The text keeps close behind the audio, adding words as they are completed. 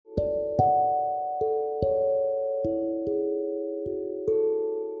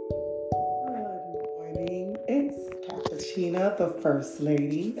Sheena, the First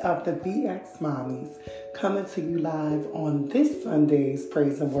Lady of the BX Mommies, coming to you live on this Sunday's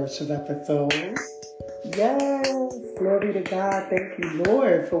Praise and Worship episode. Yes, glory to God. Thank you,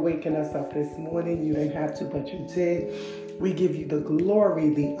 Lord, for waking us up this morning. You didn't have to, but you did. We give you the glory,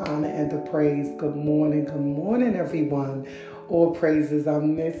 the honor, and the praise. Good morning, everyone. All praises. I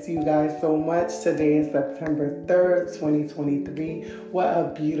miss you guys so much. Today is September 3rd, 2023. What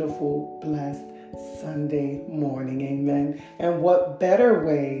a beautiful, blessed Sunday morning. Amen. And what better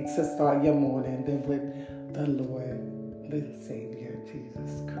way to start your morning than with the Lord, the Savior,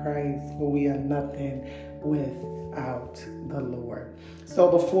 Jesus Christ, for we are nothing without the Lord. So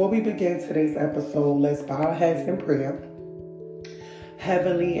before we begin today's episode, let's bow our heads in prayer.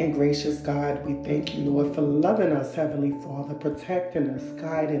 Heavenly and gracious God, we thank you, Lord, for loving us, Heavenly Father, protecting us,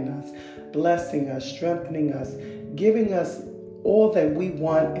 guiding us, blessing us, strengthening us, giving us all that we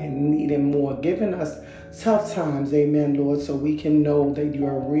want and need and more, giving us tough times, amen, Lord, so we can know that you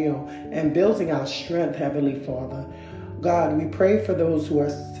are real and building our strength, Heavenly Father. God, we pray for those who are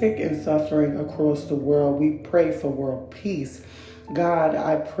sick and suffering across the world. We pray for world peace. God,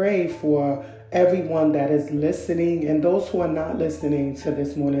 I pray for everyone that is listening and those who are not listening to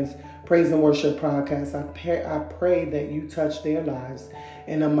this morning's Praise and Worship podcast. I pray that you touch their lives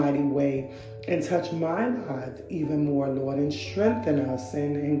in a mighty way and touch my life even more, Lord, and strengthen us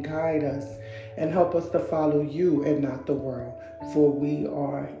and guide us and help us to follow you and not the world, for we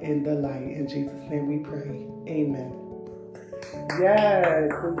are in the light. In Jesus' name we pray. Amen.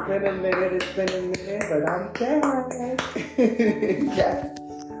 Yes, it's been a minute, but I'm back. Yes.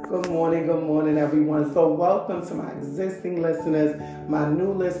 Good morning, everyone. So welcome to my existing listeners, my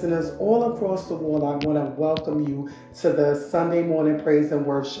new listeners all across the world. I want to welcome you to the Sunday morning praise and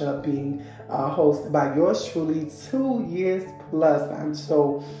worship being hosted by yours truly, 2 years plus. I'm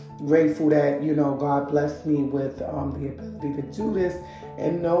so grateful that, God blessed me with the ability to do this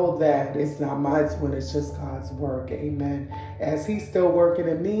and know that it's not my doing, it's just God's work. Amen. As he's still working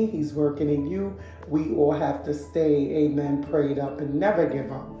in me, he's working in you. We all have to stay, amen, prayed up and never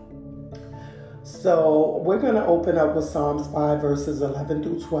give up. So we're going to open up with Psalms 5 verses 11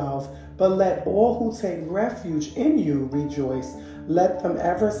 through 12. But let all who take refuge in you rejoice. Let them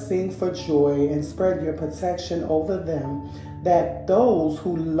ever sing for joy and spread your protection over them, that those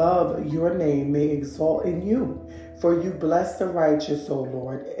who love your name may exalt in you. For you bless the righteous, O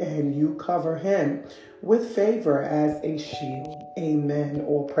Lord, and you cover him with favor as a shield. Amen.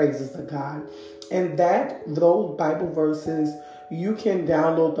 All praises to God. And those Bible verses, you can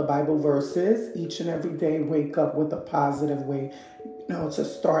download the Bible verses each and every day. Wake up with a positive way, to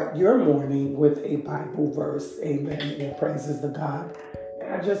start your morning with a Bible verse. Amen. All praises to God.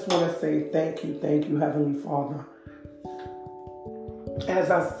 And I just want to say thank you, Heavenly Father.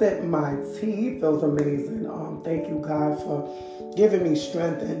 As I sip my tea, it feels amazing. Thank you, God, for giving me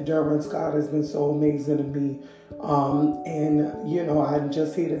strength and endurance. God has been so amazing to me. I'm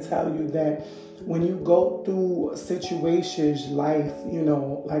just here to tell you that when you go through situations, life,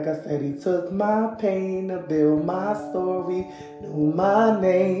 like I said, he took my pain to build my story, knew my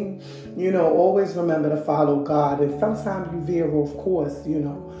name. Always remember to follow God. And sometimes you veer, of course,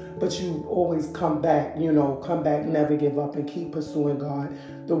 but you always come back, never give up and keep pursuing God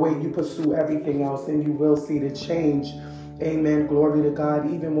the way you pursue everything else, and you will see the change. Amen. Glory to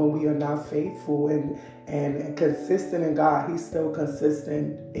God. Even when we are not faithful and consistent in God, he's still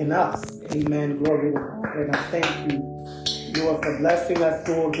consistent in us. Amen. Glory to God. And I thank you, Lord, for blessing us,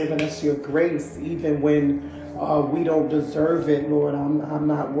 Lord, giving us your grace, even when we don't deserve it, Lord. I'm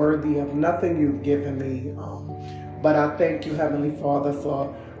not worthy of nothing you've given me. But I thank you, Heavenly Father,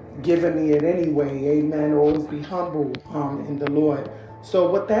 for giving me it anyway. Amen. Always be humble in the Lord.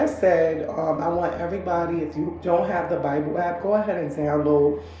 So with that said, I want everybody, if you don't have the Bible app, go ahead and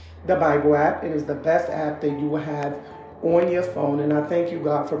download the Bible app. It is the best app that you will have on your phone. And I thank you,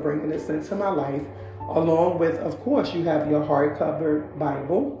 God, for bringing this into my life. Along with, of course, you have your hardcover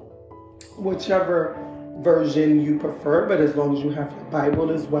Bible, whichever version you prefer. But as long as you have your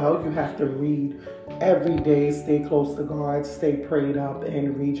Bible as well, you have to read every day, stay close to God, stay prayed up,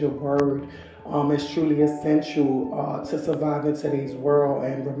 and read your word. It's truly essential to survive in today's world.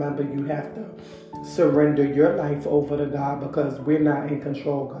 And remember, you have to surrender your life over to God, because we're not in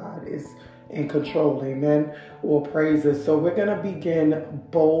control. God is in control. Amen. All praises. So we're going to begin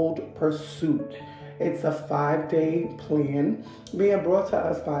Bold Pursuit. It's a 5-day plan being brought to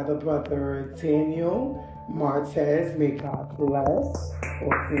us by the brother Daniel Martez. May God bless.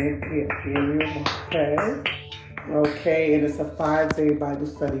 Daniel Martez. Okay, and it's a 5-day Bible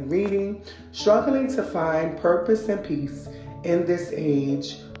study reading. Struggling to find purpose and peace in this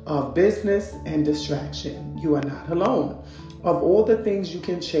age of business and distraction. You are not alone. Of all the things you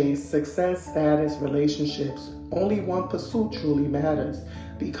can chase, success, status, relationships, only one pursuit truly matters: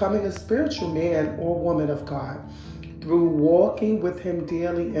 becoming a spiritual man or woman of God. Through walking with Him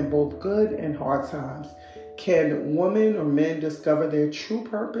daily in both good and hard times, can women or men discover their true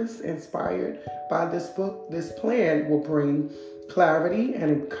purpose? Inspired by this book, this plan will bring clarity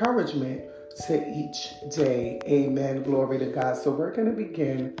and encouragement to each day. Amen. Glory to God. So we're going to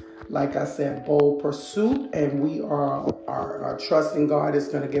begin, like I said, bold pursuit, and we are trusting God is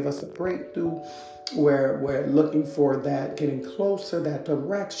going to give us a breakthrough. We're looking for that, getting closer, that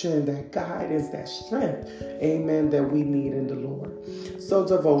direction, that guidance, that strength, amen, that we need in the Lord. So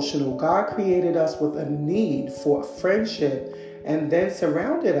devotional: God created us with a need for friendship and then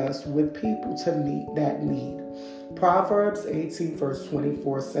surrounded us with people to meet that need. Proverbs 18 verse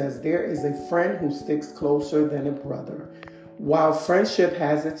 24 says, there is a friend who sticks closer than a brother. While friendship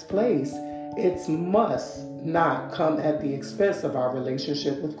has its place, it must not come at the expense of our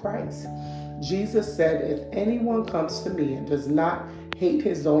relationship with Christ. Jesus said, if anyone comes to me and does not hate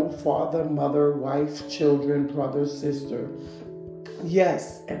his own father, mother, wife, children, brother, sister,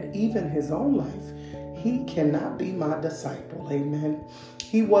 yes, and even his own life, he cannot be my disciple. Amen.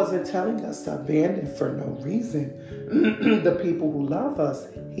 He wasn't telling us to abandon for no reason the people who love us.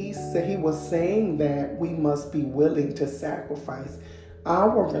 He was saying that we must be willing to sacrifice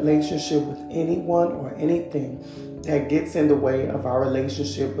our relationship with anyone or anything that gets in the way of our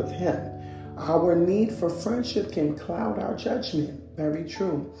relationship with Him. Our need for friendship can cloud our judgment. Very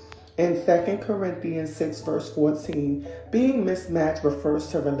true. In 2 Corinthians 6 verse 14, being mismatched refers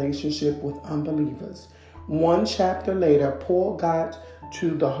to relationship with unbelievers. One chapter later, Paul got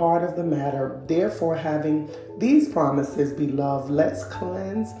to the heart of the matter. Therefore, having these promises, beloved, let's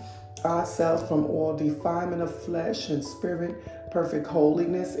cleanse ourselves from all defilement of flesh and spirit, perfect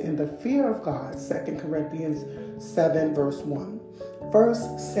holiness in the fear of God. 2 Corinthians 7 verse 1.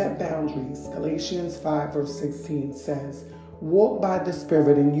 First, set boundaries. Galatians 5 verse 16 says, walk by the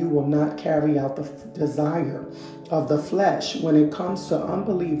Spirit and you will not carry out the desire of the flesh. When it comes to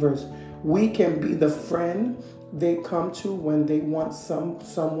unbelievers, we can be the friend they come to when they want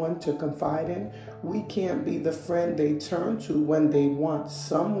someone to confide in. We can't be the friend they turn to when they want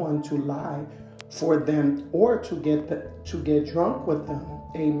someone to lie for them or to get drunk with them.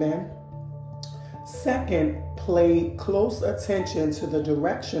 Amen. Second, pay close attention to the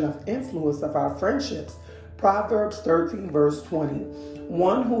direction of influence of our friendships. Proverbs 13 verse 20.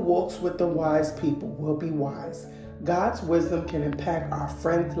 One who walks with the wise people will be wise. God's wisdom can impact our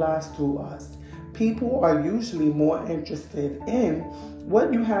friends' lives through us. People are usually more interested in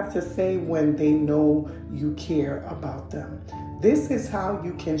what you have to say when they know you care about them. This is how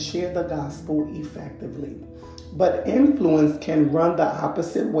you can share the gospel effectively. But influence can run the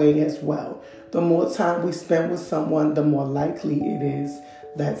opposite way as well. The more time we spend with someone, the more likely it is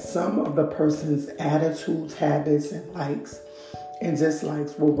that some of the person's attitudes, habits, and likes and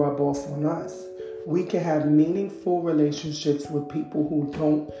dislikes will rub off on us. We can have meaningful relationships with people who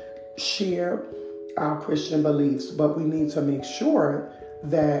don't share our Christian beliefs, but we need to make sure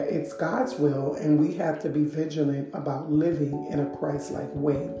that it's God's will, and we have to be vigilant about living in a Christ-like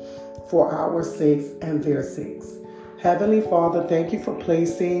way for our sakes and their sakes. Heavenly Father, thank you for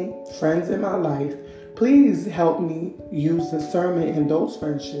placing friends in my life. Please help me use discernment in those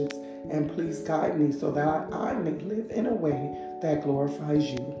friendships, and please guide me so that I may live in a way that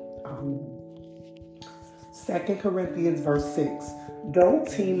glorifies you. Amen. 2 Corinthians verse 6. Don't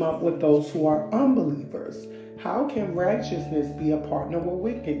team up with those who are unbelievers. How can righteousness be a partner with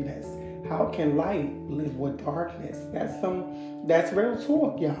wickedness? How can light live with darkness? That's real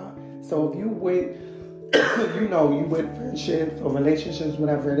talk, y'all. So if you with you with friendships or relationships,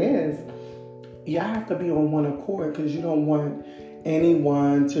 whatever it is, y'all have to be on one accord, because you don't want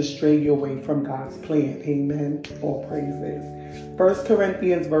anyone to stray you away from God's plan. Amen. All praises. 1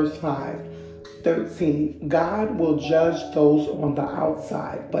 Corinthians verse 5:13. God will judge those on the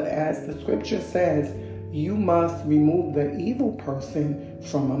outside, but as the scripture says, you must remove the evil person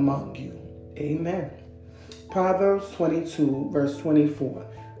from among you. Amen. Proverbs 22 verse 24.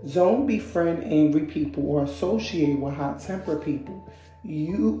 Don't befriend angry people or associate with hot-tempered people.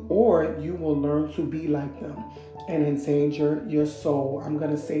 You will learn to be like them and endanger your soul. I'm going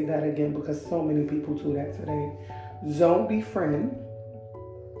to say that again because so many people do that today. Don't befriend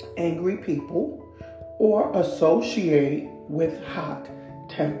angry people or associate with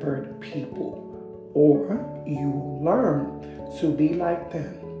hot-tempered people, or you will learn to be like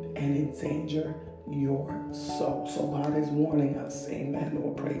them and endanger your soul. So God is warning us. Amen.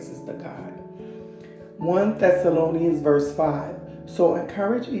 All praises to God. 1 Thessalonians verse 5. So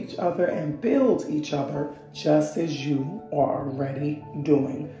encourage each other and build each other just as you are already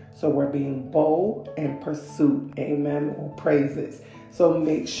doing. So we're being bold in pursuit, amen, or praises. So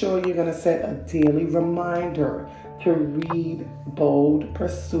make sure you're going to set a daily reminder to read Bold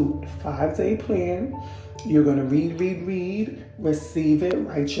Pursuit 5-day plan. You're going to read, receive it,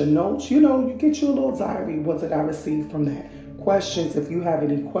 write your notes. You get your little diary. What did I receive from that? Questions, if you have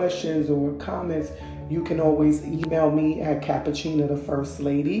any questions or comments, you can always email me at Cappuccina, the First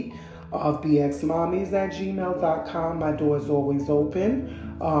Lady of bxmommies@gmail.com. My door is always open.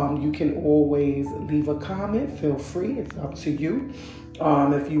 You can always leave a comment. Feel free. It's up to you.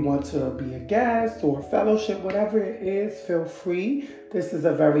 If you want to be a guest or fellowship, whatever it is, feel free. This is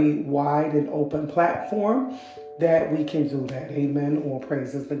a very wide and open platform that we can do that. Amen. All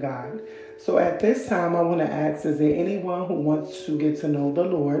praises to God. So at this time, I want to ask, is there anyone who wants to get to know the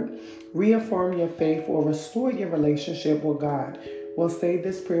Lord, reaffirm your faith, or restore your relationship with God? Well, say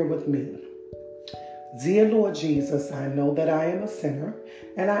this prayer with me. Dear Lord Jesus, I know that I am a sinner,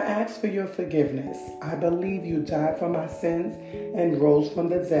 and I ask for your forgiveness. I believe you died for my sins and rose from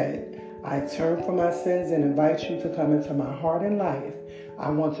the dead. I turn from my sins and invite you to come into my heart and life.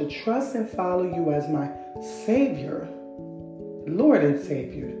 I want to trust and follow you as my Savior, Lord and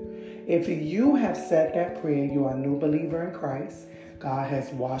Savior. If you have said that prayer, you are a new believer in Christ. God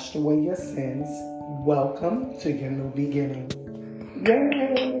has washed away your sins. Welcome to your new beginning.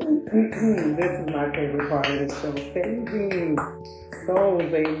 Yay! This is my favorite part of the show, saving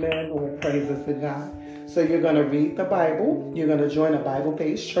souls. Amen. All praises to God. So you're going to read the Bible. You're going to join a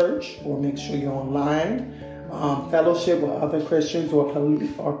Bible-based church, or make sure you're online. Fellowship with other Christians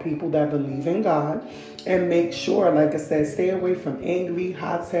or people that believe in God. And make sure, like I said, stay away from angry,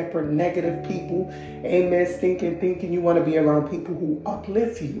 hot-tempered, negative people. Amen. Thinking you want to be around people who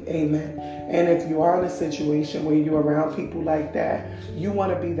uplift you. Amen. And if you are in a situation where you're around people like that, you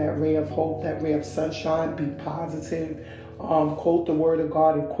want to be that ray of hope, that ray of sunshine. Be positive. Quote the word of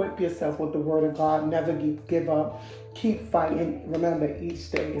God. Equip yourself with the word of God. Never give up. Keep fighting. Remember, each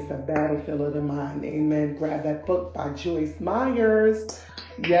day is a battlefield of the mind. Amen. Grab that book by Joyce Myers.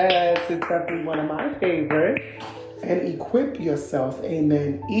 Yes, it's definitely one of my favorites. And equip yourself,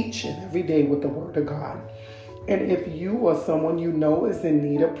 amen, each and every day with the word of God. And if you or someone you know is in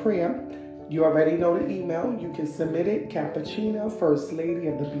need of prayer, you already know the email. You can submit it, Cappuccina, First Lady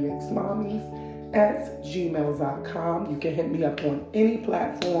of the BX Mommies @gmail.com. You can hit me up on any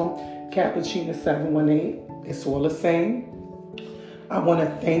platform, Cappuccina718. It's all the same. I want to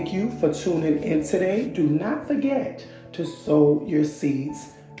thank you for tuning in today. Do not forget to sow your seeds.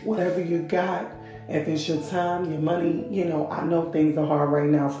 Whatever you got, if it's your time, your money, I know things are hard right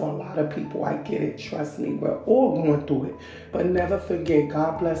now for a lot of people. I get it. Trust me. We're all going through it. But never forget,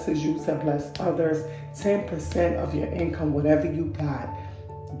 God blesses you to bless others. 10% of your income, whatever you got,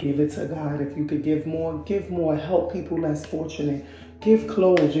 give it to God. If you could give more, give more. Help people less fortunate. Give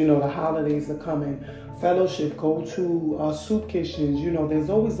clothes. The holidays are coming. Fellowship, go to soup kitchens. There's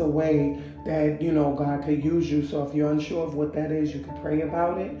always a way that, God could use you. So if you're unsure of what that is, you can pray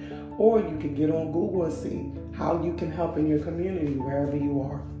about it. Or you can get on Google and see how you can help in your community, wherever you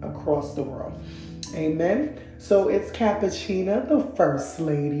are across the world. Amen. So it's Cappuccina, the First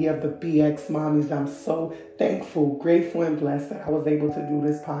Lady of the BX Mommies. I'm so thankful, grateful, and blessed that I was able to do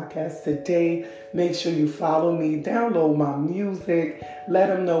this podcast today. Make sure you follow me, download my music, let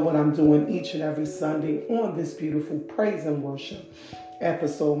them know what I'm doing each and every Sunday on this beautiful praise and worship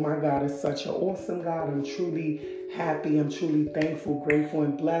episode. My God is such an awesome God. I'm truly happy. I'm truly thankful, grateful,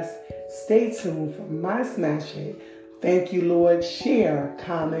 and blessed. Stay tuned for my smash hit. Thank you, Lord. Share,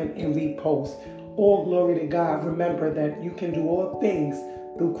 comment, and repost. All glory to God. Remember that you can do all things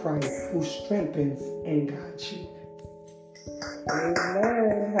through Christ who strengthens and guides you.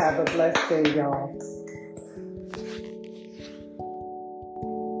 Amen. Have a blessed day, y'all.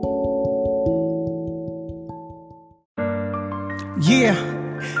 Yeah,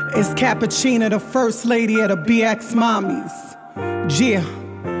 it's Cappuccina, the First Lady of the BX Mommies. Yeah,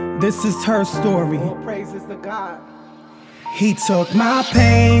 this is her story. All praises to God. He took my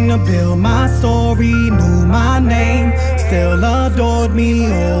pain to build my story, knew my name, still adored me,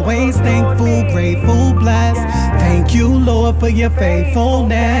 always thankful, grateful, blessed. Thank you, Lord, for your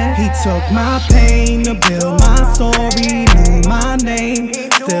faithfulness. He took my pain to build my story, knew my name,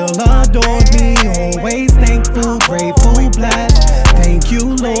 still adored me, always thankful, grateful, blessed. Thank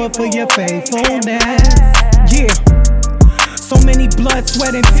you, Lord, for your faithfulness. Yeah, so many blood,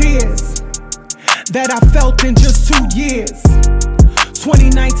 sweat, and tears that I felt in just 2 years.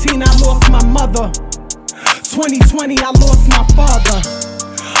 2019, I lost my mother. 2020, I lost my father.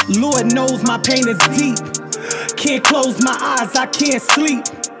 Lord knows my pain is deep. can't close my eyes, I can't sleep.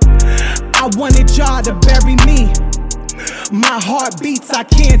 I wanted y'all to bury me. My heart beats, I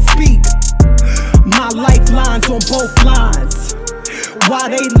can't speak. My lifelines on both lines. Why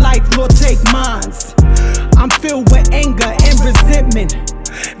they life, Lord, take mines. I'm filled with anger and resentment.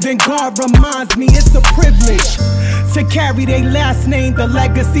 Then God reminds me it's a privilege to carry their last name, the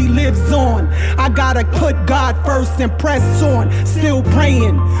legacy lives on. I gotta put God first and press on. Still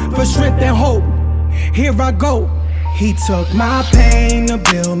praying for strength and hope. Here I go. He took my pain to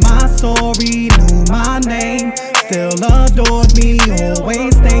build my story, knew my name, still adored me,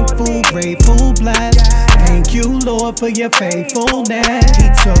 always thankful, grateful, blessed. Thank you, Lord, for your faithfulness. He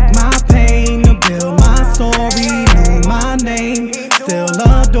took my pain to build my story, knew my name, still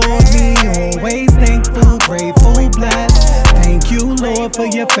adored me, always thankful, grateful, blessed. Thank you, Lord, for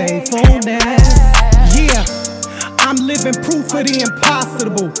your faithfulness. Yeah, I'm living proof of the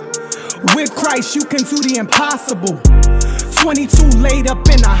impossible. With Christ, you can do the impossible. 22 laid up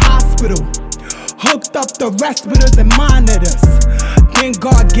in a hospital, hooked up the respirators and monitors. Then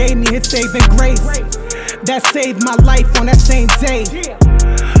God gave me His saving grace that saved my life on that same day.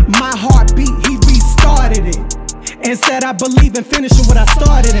 My heartbeat, He restarted it and said I believe in finishing what I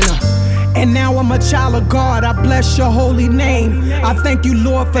started in her. And now I'm a child of God, I bless your holy name. I thank you,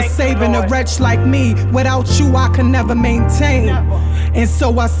 Lord, for saving a wretch like me. Without you, I could never maintain. And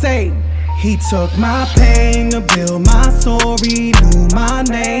so I say, He took my pain to build my story, knew my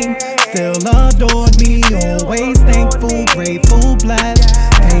name, still adored me, always thankful, grateful, blessed.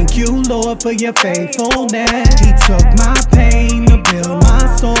 Thank you, Lord, for your faithfulness. He took my pain to build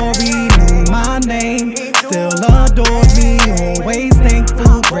my story, knew my name, still adored me, always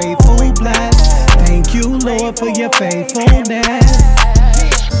thankful, grateful, blessed. Thank you, Lord, for your faithfulness.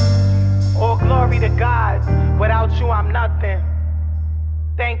 All glory to God. Without you, I'm nothing.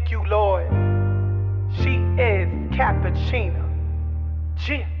 Thank you, Lord. She is Cappuccina.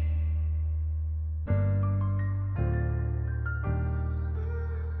 Yeah.